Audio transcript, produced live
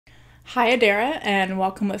Hi Adara and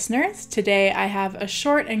welcome listeners. Today I have a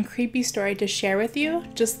short and creepy story to share with you,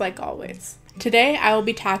 just like always. Today I will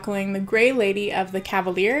be tackling the Grey Lady of the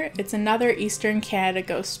Cavalier. It's another Eastern Canada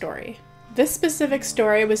ghost story. This specific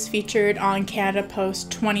story was featured on Canada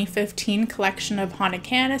Post 2015 collection of Haunted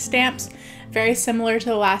Canada stamps, very similar to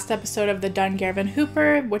the last episode of the Dungarvan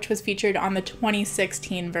Hooper, which was featured on the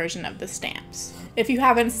 2016 version of the stamps. If you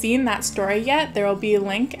haven't seen that story yet, there will be a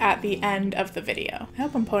link at the end of the video. I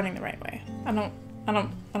hope I'm pointing the right way. I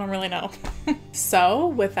don't really know. So,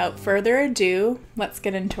 without further ado, let's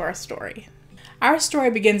get into our story. Our story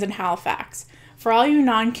begins in Halifax. For all you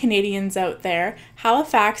non-Canadians out there,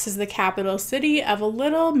 Halifax is the capital city of a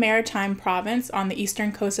little maritime province on the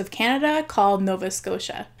eastern coast of Canada called Nova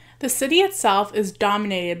Scotia. The city itself is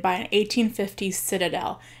dominated by an 1850s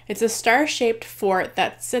citadel. It's a star-shaped fort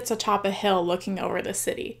that sits atop a hill looking over the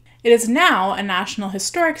city. It is now a National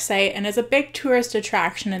Historic Site and is a big tourist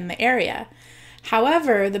attraction in the area.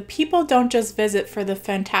 However, the people don't just visit for the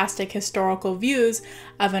fantastic historical views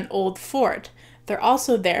of an old fort. They're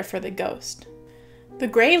also there for the ghost. The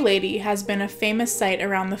Grey Lady has been a famous sight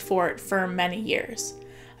around the fort for many years.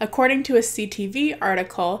 According to a CTV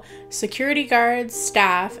article, security guards,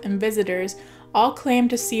 staff, and visitors all claim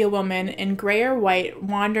to see a woman in gray or white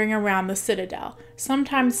wandering around the citadel,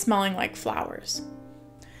 sometimes smelling like flowers.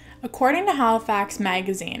 According to Halifax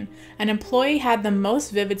magazine, an employee had the most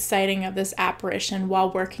vivid sighting of this apparition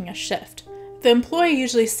while working a shift. The employee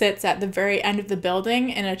usually sits at the very end of the building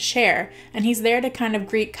in a chair, and he's there to kind of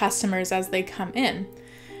greet customers as they come in.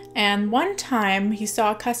 And one time he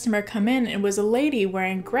saw a customer come in and it was a lady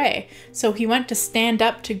wearing gray, so he went to stand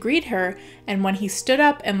up to greet her, and when he stood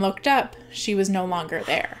up and looked up, she was no longer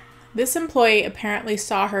there. This employee apparently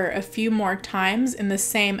saw her a few more times in the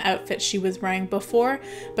same outfit she was wearing before,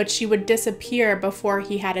 but she would disappear before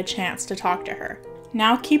he had a chance to talk to her.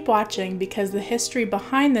 Now keep watching because the history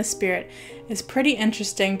behind this spirit is pretty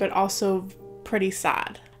interesting but also pretty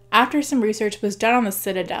sad. After some research was done on the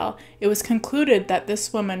Citadel, it was concluded that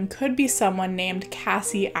this woman could be someone named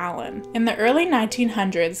Cassie Allen. In the early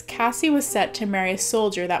 1900s, Cassie was set to marry a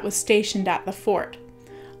soldier that was stationed at the fort.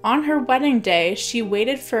 On her wedding day, she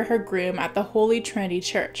waited for her groom at the Holy Trinity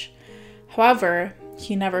Church. However,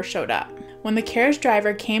 he never showed up. When the carriage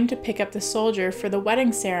driver came to pick up the soldier for the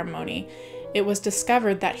wedding ceremony, it was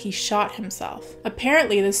discovered that he shot himself.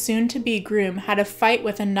 Apparently, the soon-to-be groom had a fight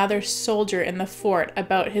with another soldier in the fort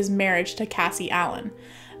about his marriage to Cassie Allen.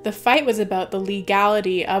 The fight was about the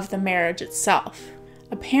legality of the marriage itself.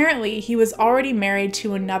 Apparently, he was already married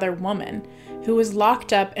to another woman, who was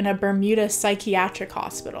locked up in a Bermuda psychiatric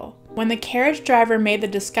hospital. When the carriage driver made the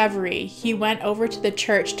discovery, he went over to the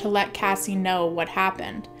church to let Cassie know what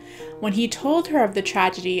happened. When he told her of the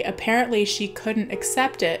tragedy, apparently she couldn't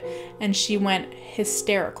accept it and she went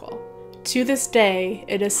hysterical. To this day,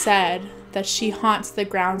 it is said that she haunts the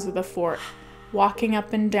grounds of the fort, walking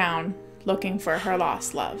up and down, looking for her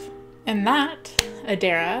lost love. And that,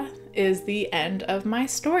 Adara, is the end of my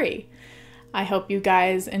story. I hope you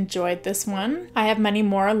guys enjoyed this one. I have many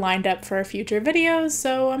more lined up for future videos,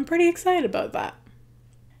 so I'm pretty excited about that.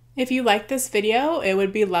 If you liked this video, it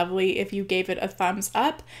would be lovely if you gave it a thumbs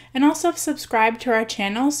up and also subscribe to our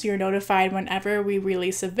channel so you're notified whenever we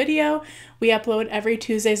release a video. We upload every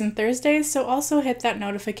Tuesdays and Thursdays, so also hit that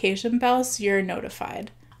notification bell so you're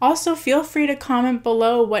notified. Also, feel free to comment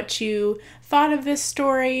below what you thought of this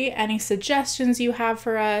story, any suggestions you have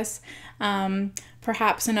for us,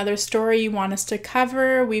 perhaps another story you want us to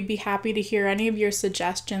cover. We'd be happy to hear any of your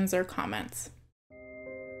suggestions or comments.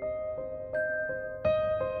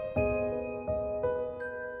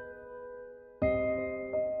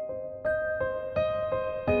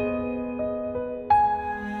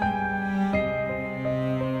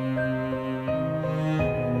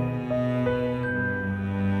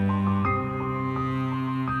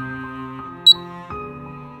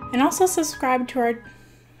 And also subscribe to our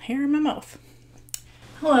hair in my mouth.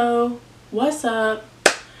 Hello, what's up?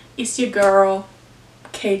 It's your girl,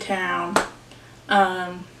 K-Town.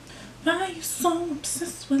 Why are you so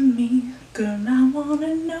obsessed with me? Girl, I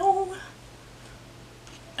wanna know.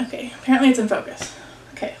 Okay, apparently it's in focus.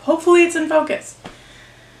 Okay, hopefully it's in focus.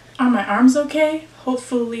 Are my arms okay?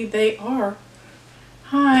 Hopefully they are.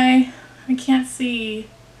 Hi, I can't see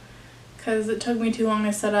because it took me too long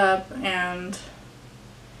to set up and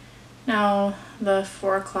now the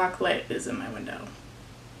 4 o'clock light is in my window.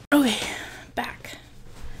 Okay, back.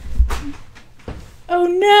 Oh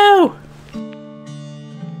no!